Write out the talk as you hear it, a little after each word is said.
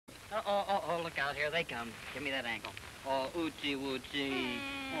Look out, here they come. Give me that ankle. Oh, oochie woochie.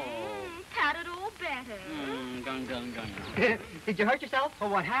 Oh. Pat it all better. Gun. Did you hurt yourself? Oh,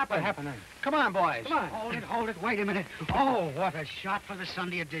 what happened? What happened then? Come on, boys. Come on. Hold it, wait a minute. Oh, what a shot for the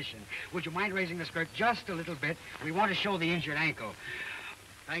Sunday edition. Would you mind raising the skirt just a little bit? We want to show the injured ankle.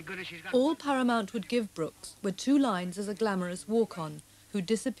 Thank goodness she's got... All Paramount would give Brooks were 2 lines as a glamorous walk-on who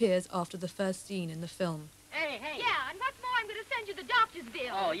disappears after the first scene in the film. Hey. Yeah, and what's more, I'm going to send you the doctor's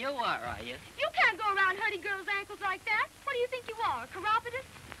bill. Oh, you are you? You can't go around hurting girls' ankles like that. What do you think you are, a chiropodist?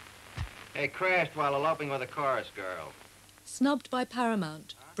 He crashed while eloping with a chorus girl. Snubbed by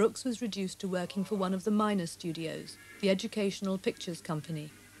Paramount, Brooks was reduced to working for one of the minor studios, the Educational Pictures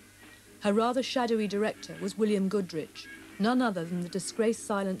Company. Her rather shadowy director was William Goodrich, none other than the disgraced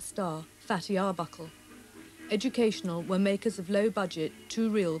silent star, Fatty Arbuckle. Educational were makers of low-budget,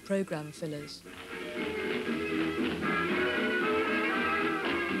 too-real program fillers.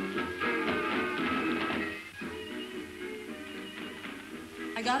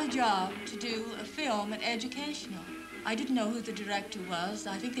 I got a job to do a film at Educational. I didn't know who the director was.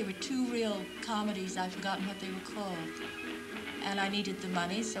 I think they were 2 real comedies. I've forgotten what they were called. And I needed the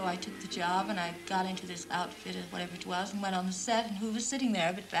money, so I took the job, and I got into this outfit, or whatever it was, and went on the set, and who was sitting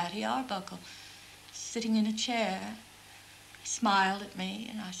there but Fatty Arbuckle, sitting in a chair. He smiled at me,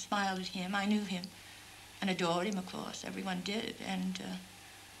 and I smiled at him. I knew him and adored him, of course. Everyone did. And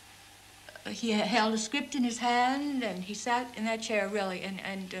he held a script in his hand, and he sat in that chair, really,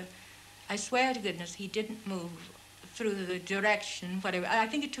 and I swear to goodness he didn't move through the direction, whatever. I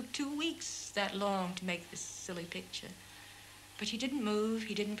think it took 2 weeks that long to make this silly picture. But he didn't move.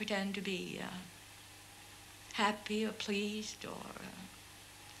 He didn't pretend to be happy or pleased, or...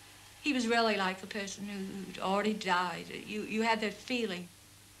 he was really like a person who'd already died. You had that feeling.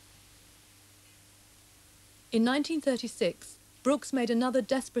 In 1936, Brooks made another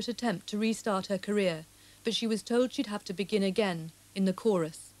desperate attempt to restart her career, but she was told she'd have to begin again, in the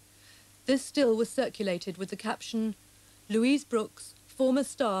chorus. This still was circulated with the caption, "Louise Brooks, former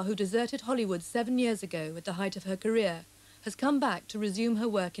star who deserted Hollywood 7 years ago at the height of her career, has come back to resume her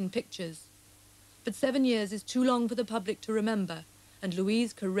work in pictures." But 7 years is too long for the public to remember, and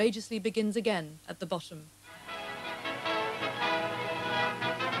Louise courageously begins again at the bottom.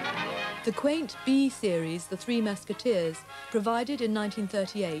 The quaint B series, The Three Musketeers, provided in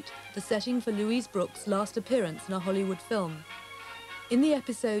 1938 the setting for Louise Brooks' last appearance in a Hollywood film. In the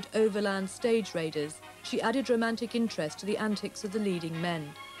episode Overland Stage Raiders, she added romantic interest to the antics of the leading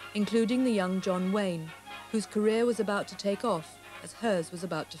men, including the young John Wayne, whose career was about to take off as hers was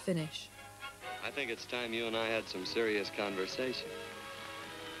about to finish. I think it's time you and I had some serious conversation.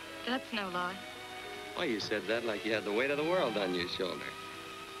 That's no lie. Why, you said that like you had the weight of the world on your shoulder.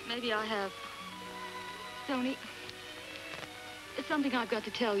 Maybe I have. Tony, it's something I've got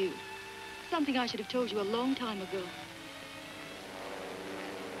to tell you. Something I should have told you a long time ago.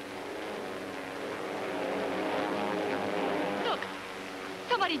 Look,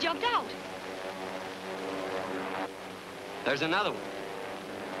 somebody jumped out. There's another one.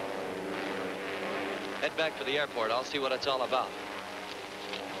 Head back to the airport. I'll see what it's all about.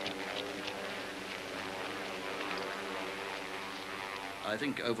 I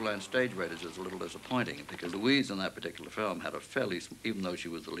think Overland Stage Raiders is a little disappointing because Louise in that particular film had a fairly, even though she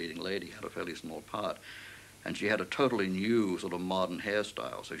was the leading lady, had a fairly small part. And she had a totally new sort of modern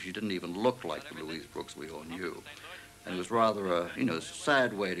hairstyle, so she didn't even look like the Louise Brooks we all knew. And it was rather a,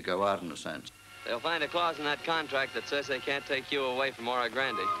 sad way to go out in a sense. They'll find a clause in that contract that says they can't take you away from Ora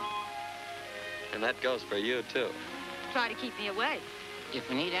Grande. And that goes for you, too. Try to keep me away. If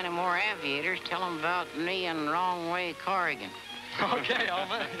we need any more aviators, tell them about me and Wrong Way Corrigan. Okay, old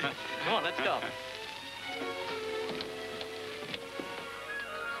man. Come on, let's go.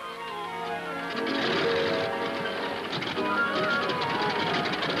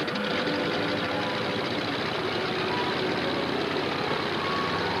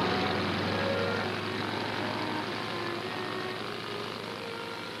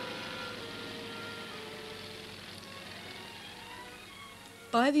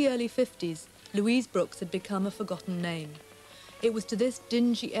 By the early 50s, Louise Brooks had become a forgotten name. It was to this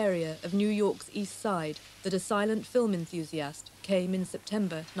dingy area of New York's East Side that a silent film enthusiast came in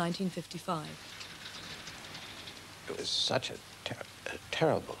September 1955. It was such a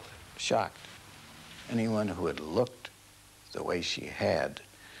terrible shock. Anyone who had looked the way she had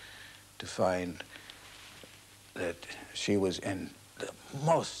to find that she was in the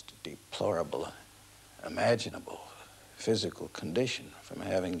most deplorable, imaginable physical condition from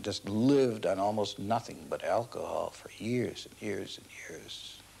having just lived on almost nothing but alcohol for years and years and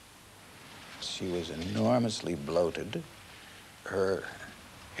years. She was enormously bloated. Her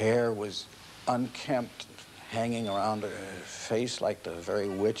hair was unkempt, hanging around her face like the very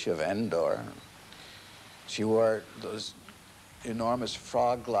witch of Endor. She wore those enormous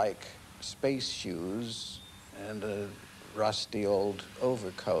frog-like space shoes and a rusty old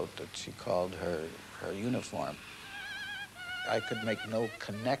overcoat that she called her uniform. I could make no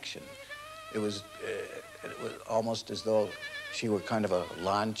connection. It was almost as though she were kind of a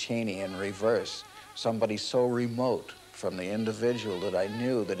Lon Chaney in reverse, somebody so remote from the individual that I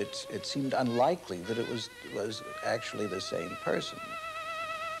knew that it seemed unlikely that it was actually the same person.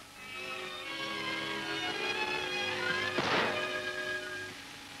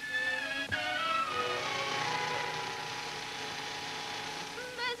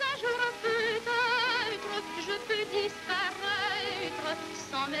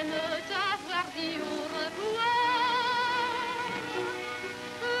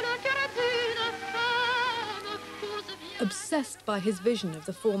 Obsessed by his vision of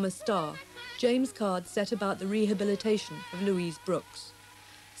the former star, James Card set about the rehabilitation of Louise Brooks.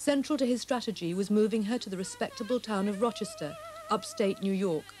 Central to his strategy was moving her to the respectable town of Rochester, upstate New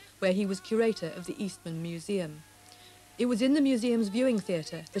York, where he was curator of the Eastman Museum. It was in the museum's viewing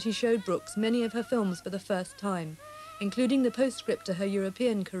theatre that he showed Brooks many of her films for the first time, including the postscript to her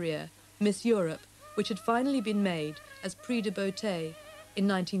European career, Miss Europe, which had finally been made as Prix de Beauté in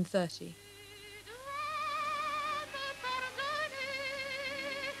 1930.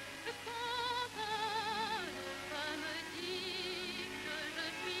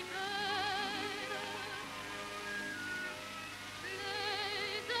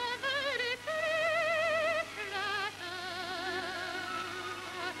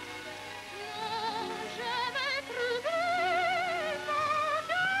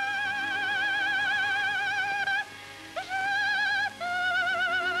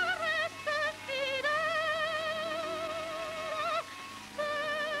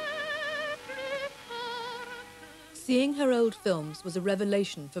 Seeing her old films was a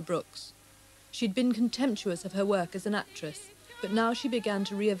revelation for Brooks. She'd been contemptuous of her work as an actress, but now she began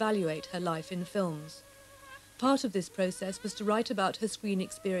to re-evaluate her life in films. Part of this process was to write about her screen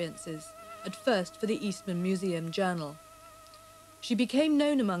experiences, at first for the Eastman Museum Journal. She became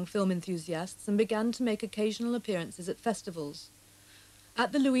known among film enthusiasts and began to make occasional appearances at festivals.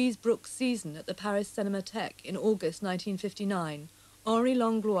 At the Louise Brooks season at the Paris Cinémathèque in August 1959, Henri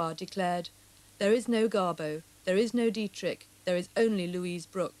Langlois declared, "There is no Garbo, there is no Dietrich, there is only Louise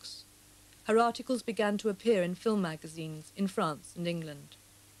Brooks." Her articles began to appear in film magazines in France and England.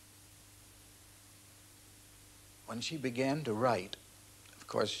 When she began to write, of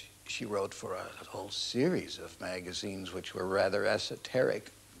course, she wrote for a whole series of magazines which were rather esoteric.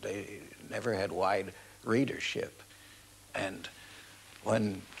 They never had wide readership. And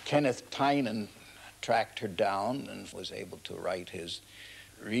when Kenneth Tynan tracked her down and was able to write his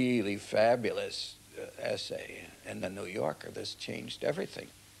really fabulous essay in the New Yorker, this changed everything.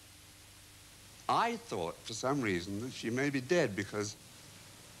 I thought, for some reason, that she may be dead because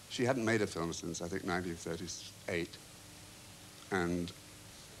she hadn't made a film since, I think, 1938. And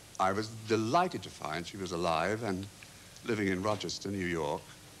I was delighted to find she was alive and living in Rochester, New York,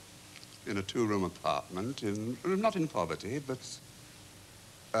 in a two-room apartment, not in poverty, but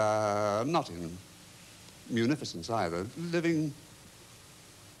not in munificence either, living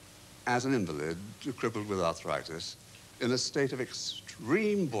as an invalid, crippled with arthritis, in a state of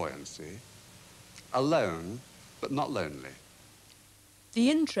extreme buoyancy, alone, but not lonely. The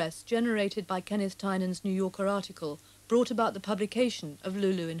interest generated by Kenneth Tynan's New Yorker article brought about the publication of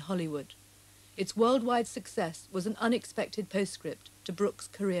Lulu in Hollywood. Its worldwide success was an unexpected postscript to Brooks'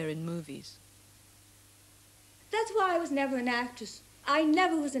 career in movies. That's why I was never an actress. I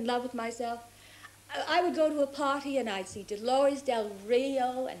never was in love with myself. I would go to a party and I'd see Dolores Del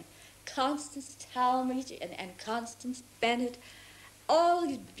Rio and Constance Talmadge and Constance Bennett, all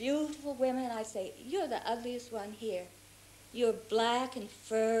these beautiful women, and I'd say, "You're the ugliest one here. You're black and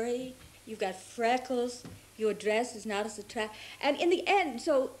furry, you've got freckles, your dress is not as attractive." And in the end,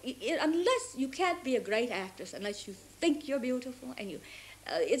 so unless you can't be a great actress, unless you think you're beautiful, and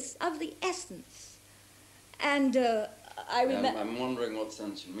it's of the essence. And I remember... I'm wondering what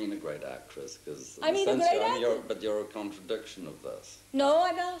sense you mean a great actress, because I mean a great actress. But you're a contradiction of this. No,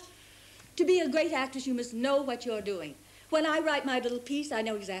 I'm not. To be a great actress, you must know what you're doing. When I write my little piece, I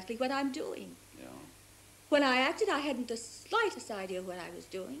know exactly what I'm doing. Yeah. When I acted, I hadn't the slightest idea what I was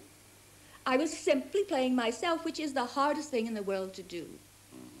doing. I was simply playing myself, which is the hardest thing in the world to do.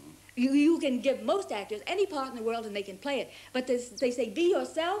 Mm-hmm. You can give most actors any part in the world and they can play it. But they say, be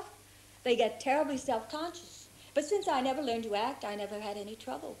yourself, they get terribly self-conscious. But since I never learned to act, I never had any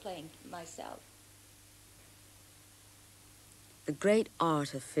trouble playing myself. The great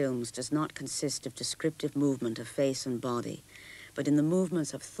art of films does not consist of descriptive movement of face and body, but in the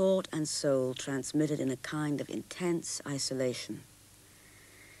movements of thought and soul transmitted in a kind of intense isolation.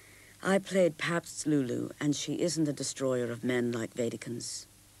 I played Pabst's Lulu, and she isn't a destroyer of men like Vedekins.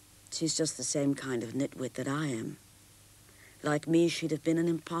 She's just the same kind of nitwit that I am. Like me, she'd have been an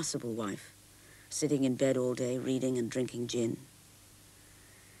impossible wife, sitting in bed all day reading and drinking gin.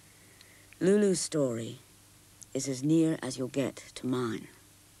 Lulu's story is as near as you'll get to mine.